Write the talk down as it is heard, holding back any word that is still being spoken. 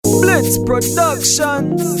Prince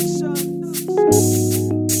Productions.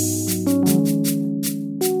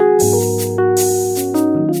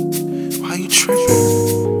 Why you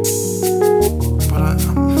tripping? But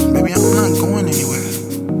baby, I'm not going anywhere.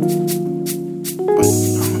 But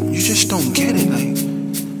you just don't get it, like.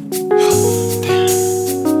 Damn.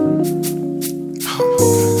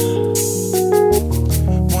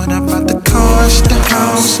 What about the cars, the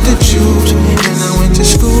house, the jewels? And I went to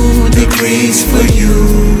school, degrees for you.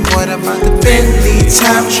 What about the Bentley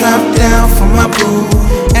top drop down for my boo?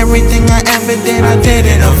 Everything I ever did, I did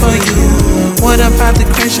it all for you. What about the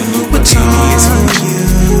Christian Louboutins?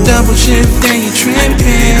 Double shift, then you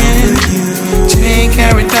trippin'. Chain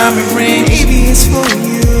carry diamond rings. Baby, it's for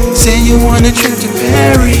you. Say you want a trip to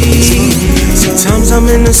Paris. Sometimes I'm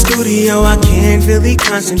in the studio, I can't really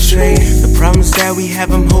concentrate. The problems that we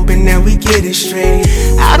have, I'm hoping that we get it straight.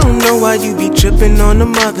 I don't know why you be tripping on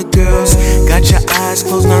them other girls. Got your eyes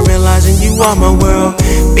closed, not realizing you are my world.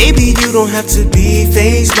 Baby, you don't have to be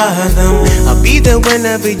fazed by them. I'll be there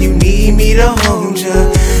whenever you need me to hold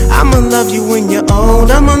ya. I'ma love you when you're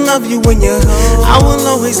old, I'ma love you when you're old. I will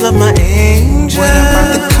always love my angel. What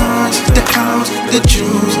about the cars, the house, the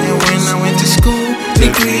jewels? And when I went to school,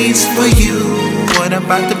 degrees for you. What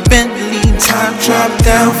about the Bentley top drop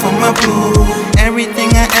down for my boo?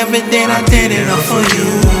 Everything I ever did, I did it all for you.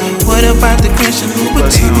 What about the Christian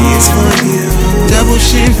Louboutins? For you. Double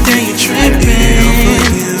shift, then you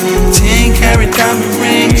trippin'. 10 carat diamond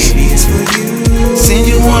rings. Send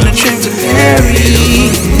you on a trip to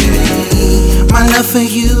Paris. My love for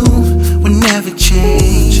you will never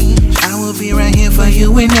change. I will be right here for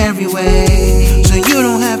you in every way. So you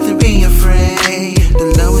don't have to be afraid. The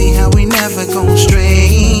love we have, we never gon' stray.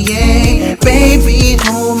 Yeah, baby,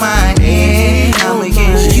 hold my hand. I'm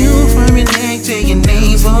against you from your neck to your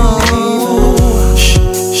navel. Shh,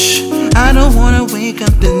 shh. I don't wanna wake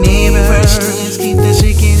up the neighbors. Let's keep the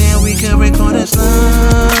secret and we can record a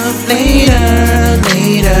song later,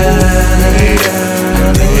 later, later,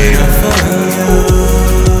 later.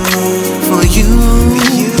 For you,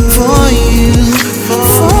 for you, for you,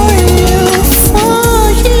 for you, for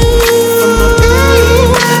you,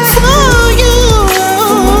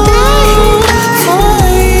 for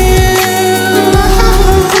you.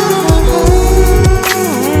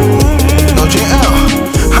 OJL,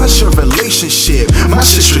 how's your relationship? My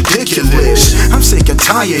shit's ridiculous. I'm sick and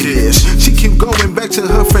tired of this. She keep going back to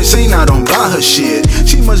her friends saying I don't buy her shit.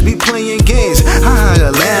 She must be playing games. I had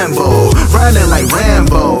a Lambo, riding like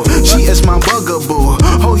Rambo. She is my bugaboo.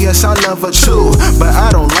 Oh yes, I love her too. But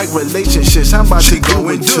I don't like relationships. I'm about to go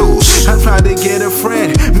in twos. I tried to get a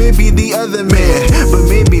friend, maybe the other man, but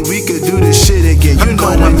maybe we could do this shit again. You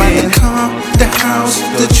know what, man? The car, the house,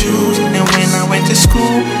 the jewels. And when I went to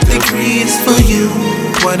school, degrees for you.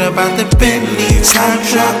 What about the Bentley top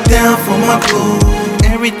drop down for my boo?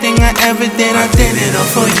 Everything I ever did, I did it all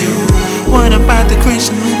for you. What about the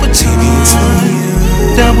Christian Louboutins?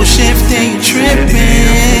 Double shift, then you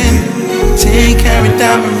trippin'. 10 carat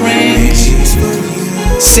diamond rings.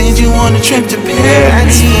 Send you on a trip to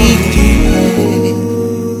Paris.